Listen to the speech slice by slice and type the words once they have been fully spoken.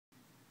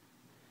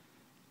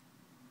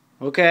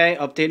Okay,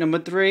 update number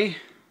 3.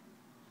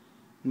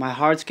 My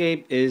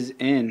hardscape is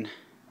in,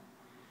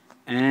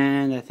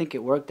 and I think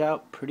it worked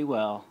out pretty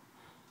well.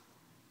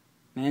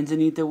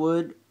 Manzanita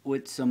wood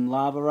with some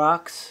lava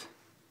rocks.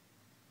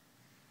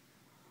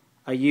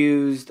 I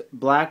used for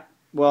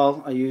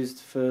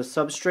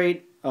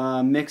substrate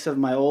a mix of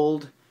my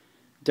old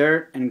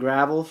dirt and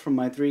gravel from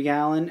my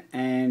 3-gallon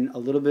and a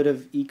little bit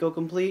of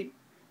Eco-Complete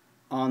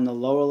on the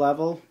lower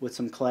level with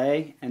some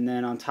clay, and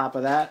then on top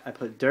of that I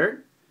put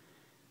dirt,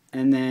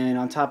 and then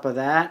on top of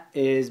that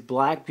is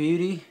Black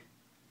Beauty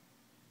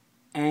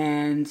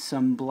and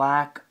some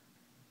black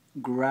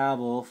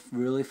gravel,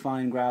 really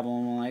fine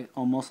gravel,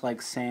 almost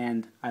like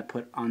sand, I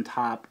put on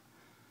top.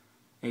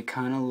 It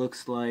kind of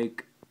looks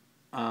like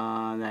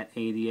that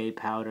ADA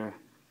powder,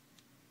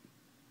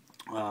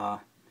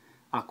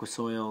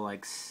 aquasoil,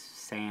 like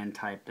sand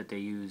type that they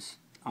use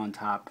on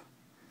top.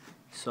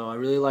 So I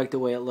really like the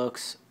way it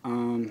looks.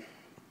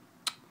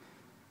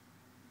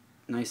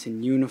 Nice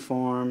and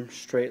uniform,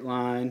 straight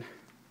line.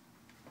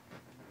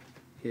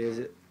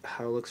 Here's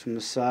how it looks from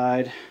the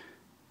side.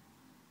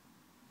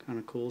 Kind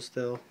of cool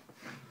still.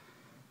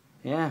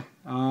 Yeah,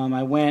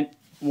 I went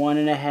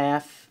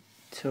 1.5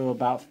 to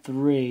about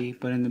 3,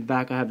 but in the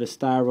back I have the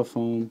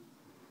styrofoam,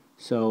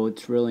 so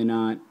it's really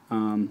not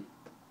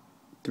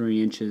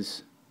 3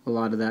 inches. A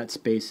lot of that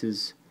space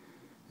is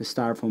the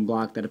styrofoam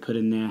block that I put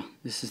in there.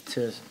 This is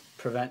to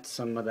prevent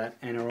some of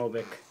that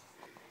anaerobic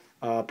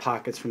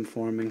pockets from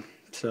forming.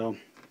 So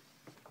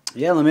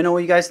yeah, let me know what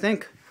you guys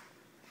think.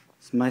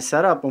 It's my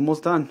setup,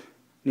 almost done.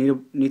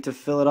 Need to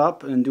fill it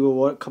up and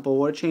do a couple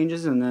water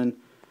changes, and then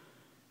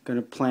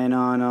gonna plan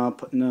on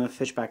putting the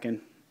fish back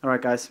in.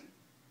 Alright guys,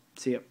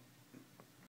 see ya.